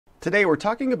Today we're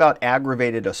talking about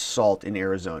aggravated assault in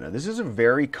Arizona. This is a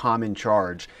very common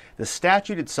charge. The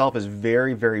statute itself is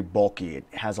very bulky. It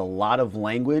has a lot of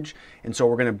language, and so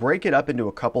we're going to break it up into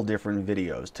a couple different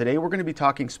videos. Today we're going to be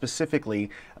talking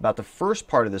specifically about the first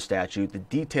part of the statute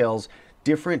that details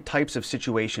different types of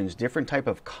situations, different type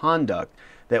of conduct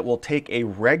that will take a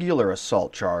regular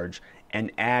assault charge and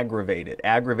aggravate it.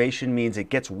 Aggravation means it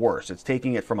gets worse. It's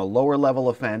taking it from a lower level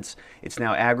offense. It's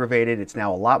now aggravated. It's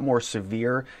now a lot more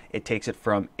severe. It takes it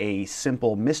from a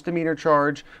simple misdemeanor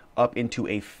charge up into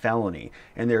a felony.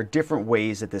 And there are different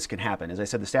ways that this can happen. As I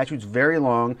said, the statute's very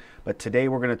long, but today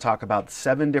we're going to talk about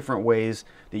 7 different ways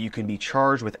that you can be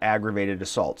charged with aggravated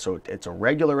assault. So it's a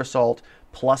regular assault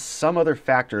plus some other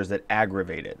factors that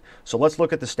aggravate it. So let's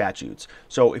look at the statutes.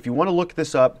 So if you want to look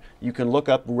this up, you can look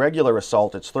up regular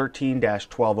assault. It's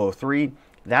 13-1203.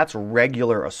 That's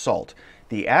regular assault.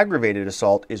 The aggravated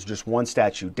assault is just one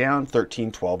statute down,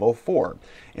 13-1204.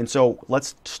 And so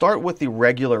let's start with the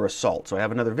regular assault. So I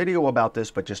have another video about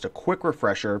this, but just a quick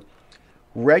refresher.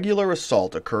 Regular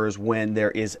assault occurs when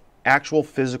there is actual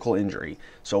physical injury.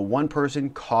 So one person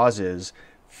causes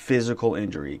physical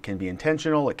injury. It can be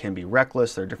intentional, it can be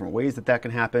reckless. There are different ways that that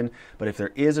can happen. But if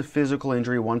there is a physical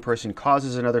injury, one person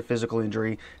causes another physical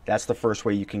injury, that's the first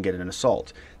way you can get an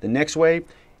assault. The next way,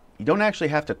 you don't actually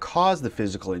have to cause the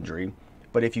physical injury,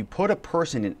 but if you put a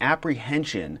person in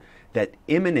apprehension that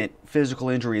imminent physical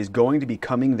injury is going to be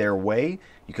coming their way,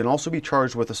 you can also be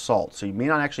charged with assault. So you may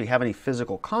not actually have any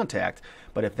physical contact,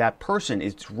 but if that person,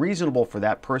 it's reasonable for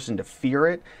that person to fear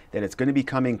it, that it's going to be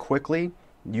coming quickly,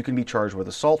 you can be charged with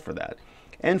assault for that.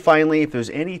 And finally, if there's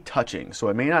any touching, so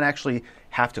it may not actually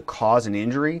have to cause an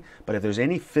injury, but if there's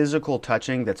any physical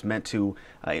touching that's meant to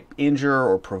injure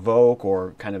or provoke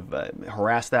or kind of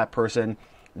harass that person,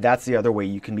 that's the other way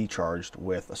you can be charged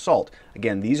with assault.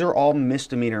 Again, these are all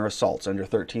misdemeanor assaults under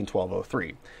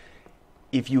 13-1203.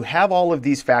 If you have all of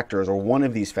these factors or one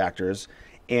of these factors,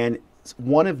 and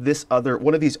one of these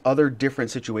other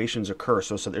different situations occur,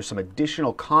 so there's some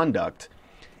additional conduct,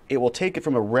 it will take it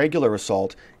from a regular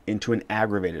assault into an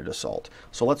aggravated assault.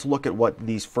 So let's look at what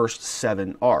these first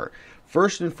 7 are.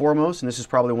 First and foremost, and this is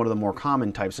probably one of the more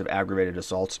common types of aggravated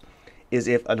assaults, is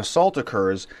if an assault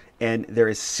occurs and there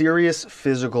is serious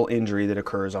physical injury that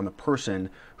occurs on the person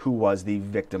who was the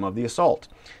victim of the assault.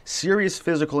 Serious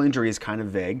physical injury is kind of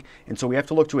vague, and so we have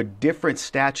to look to a different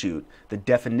statute, the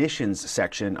definitions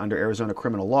section under Arizona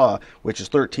criminal law, which is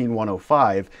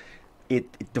 13-105.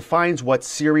 It defines what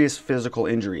serious physical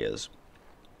injury is.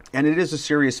 And it is a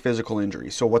serious physical injury.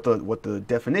 So what the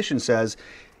definition says,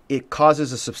 it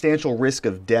causes a substantial risk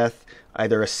of death,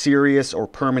 either a serious or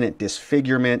permanent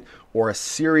disfigurement or a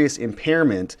serious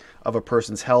impairment of a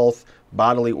person's health,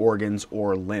 bodily organs,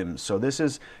 or limbs. So this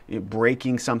is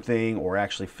breaking something or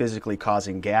actually physically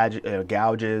causing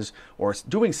gouges or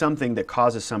doing something that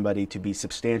causes somebody to be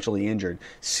substantially injured.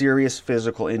 Serious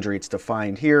physical injury, it's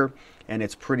defined here, and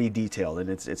it's pretty detailed. And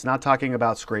it's not talking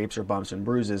about scrapes or bumps and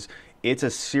bruises. It's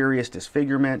a serious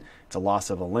disfigurement. It's a loss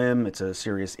of a limb. It's a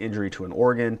serious injury to an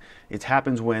organ. It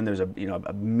happens when there's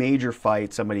a major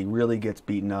fight, somebody really gets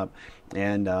beaten up,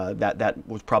 and that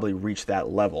would probably reach that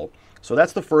level. So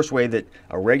that's the first way that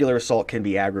a regular assault can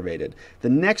be aggravated. The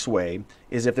next way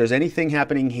is if there's anything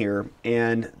happening here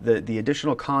and the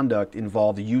additional conduct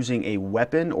involved using a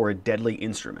weapon or a deadly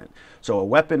instrument. So a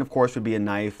weapon, of course, would be a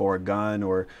knife or a gun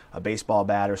or a baseball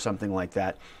bat or something like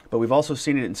that. But we've also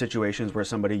seen it in situations where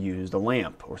somebody used a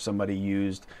lamp or somebody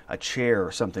used a chair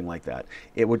or something like that.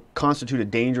 It would constitute a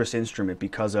dangerous instrument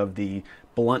because of the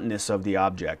bluntness of the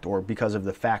object or because of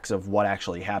the facts of what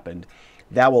actually happened.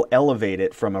 That will elevate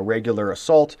it from a regular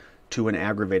assault to an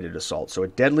aggravated assault. So a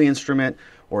deadly instrument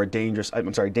or dangerous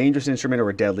instrument or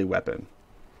a deadly weapon.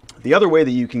 The other way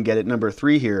that you can get it, number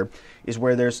 3 here, is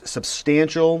where there's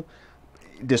substantial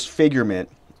disfigurement,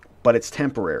 but it's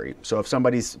temporary. So if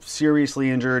somebody's seriously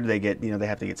injured, they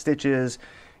have to get stitches.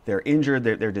 They're injured,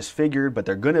 they're disfigured, but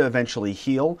they're going to eventually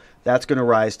heal. That's going to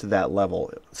rise to that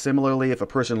level. Similarly, if a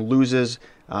person loses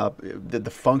the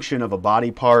function of a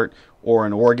body part or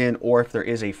an organ, or if there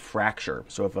is a fracture.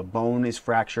 So if a bone is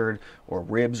fractured or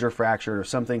ribs are fractured or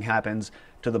something happens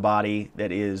to the body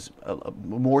that is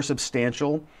more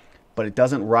substantial, but it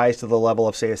doesn't rise to the level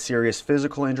of, say, a serious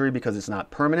physical injury because it's not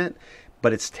permanent,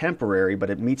 but it's temporary, but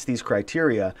it meets these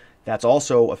criteria, that's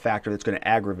also a factor that's going to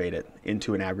aggravate it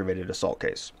into an aggravated assault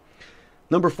case.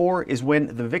 Number 4 is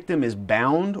when the victim is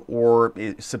bound or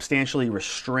is substantially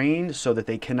restrained so that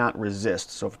they cannot resist.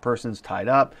 So if a person's tied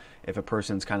up, if a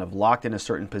person's kind of locked in a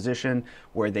certain position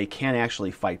where they can't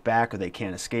actually fight back or they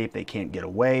can't escape, they can't get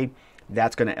away,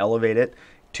 that's going to elevate it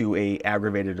to an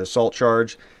aggravated assault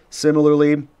charge.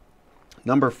 Similarly,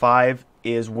 Number 5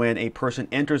 is when a person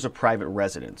enters a private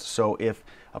residence. So if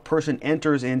a person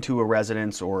enters into a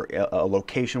residence or a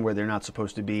location where they're not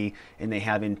supposed to be and they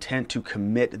have intent to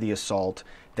commit the assault,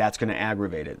 that's going to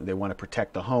aggravate it. They want to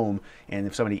protect the home, and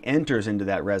if somebody enters into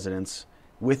that residence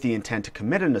with the intent to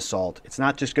commit an assault, it's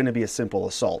not just going to be a simple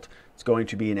assault. It's going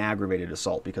to be an aggravated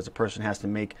assault because a person has to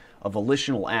make a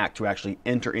volitional act to actually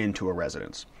enter into a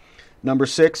residence. Number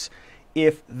 6,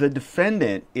 if the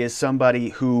defendant is somebody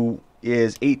who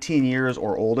is 18 years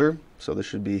or older, so this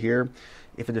should be here.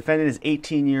 If a defendant is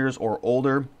 18 years or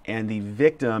older and the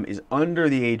victim is under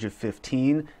the age of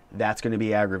 15, that's going to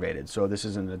be aggravated. So this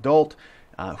is an adult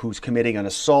who's committing an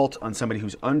assault on somebody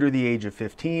who's under the age of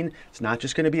 15. It's not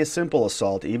just going to be a simple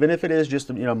assault, even if it is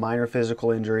just minor physical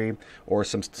injury or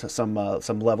some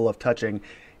level of touching.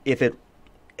 If it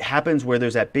happens where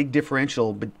there's that big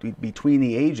differential between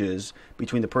the ages,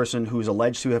 between the person who's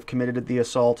alleged to have committed the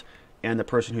assault and the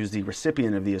person who's the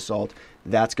recipient of the assault,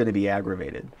 that's going to be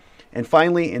aggravated. And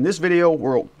finally, in this video,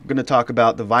 we're going to talk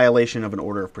about the violation of an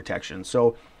order of protection.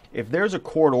 So if there's a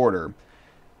court order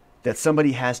that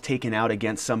somebody has taken out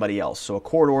against somebody else, so a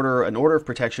court order, an order of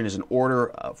protection is an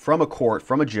order from a court,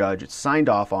 from a judge, it's signed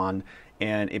off on,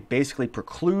 and it basically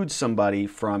precludes somebody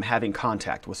from having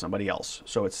contact with somebody else.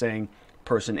 So it's saying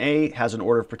person A has an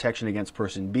order of protection against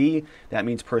person B. That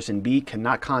means person B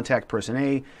cannot contact person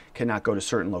A, cannot go to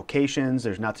certain locations.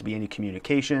 There's not to be any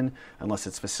communication unless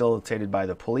it's facilitated by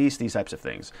the police, these types of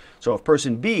things. So if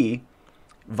person B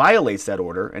violates that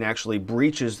order and actually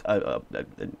breaches an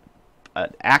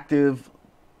active,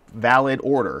 valid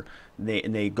order,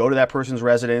 they go to that person's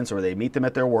residence or they meet them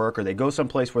at their work or they go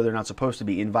someplace where they're not supposed to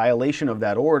be in violation of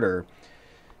that order,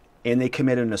 and they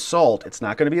commit an assault, it's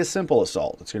not going to be a simple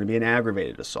assault. It's going to be an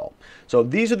aggravated assault. So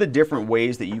these are the different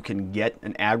ways that you can get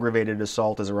an aggravated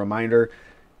assault. As a reminder,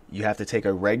 you have to take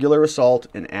a regular assault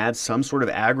and add some sort of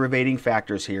aggravating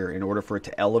factors here in order for it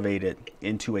to elevate it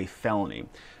into a felony.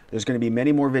 There's going to be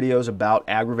many more videos about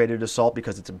aggravated assault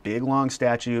because it's a big, long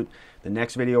statute. The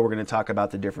next video, we're going to talk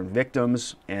about the different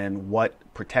victims and what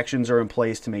protections are in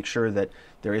place to make sure that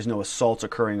there is no assaults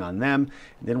occurring on them.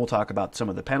 And then we'll talk about some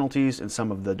of the penalties and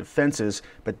some of the defenses.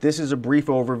 But this is a brief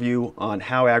overview on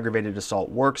how aggravated assault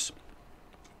works.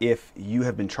 If you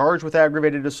have been charged with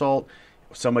aggravated assault,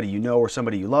 somebody you know or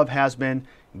somebody you love has been,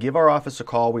 give our office a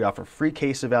call. We offer free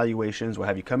case evaluations. We'll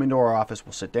have you come into our office.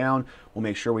 We'll sit down. We'll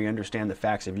make sure we understand the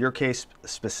facts of your case,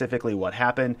 specifically what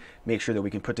happened. Make sure that we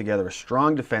can put together a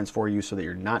strong defense for you so that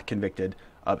you're not convicted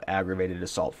of aggravated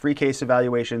assault. Free case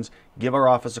evaluations. Give our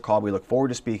office a call. We look forward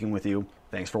to speaking with you.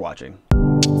 Thanks for watching.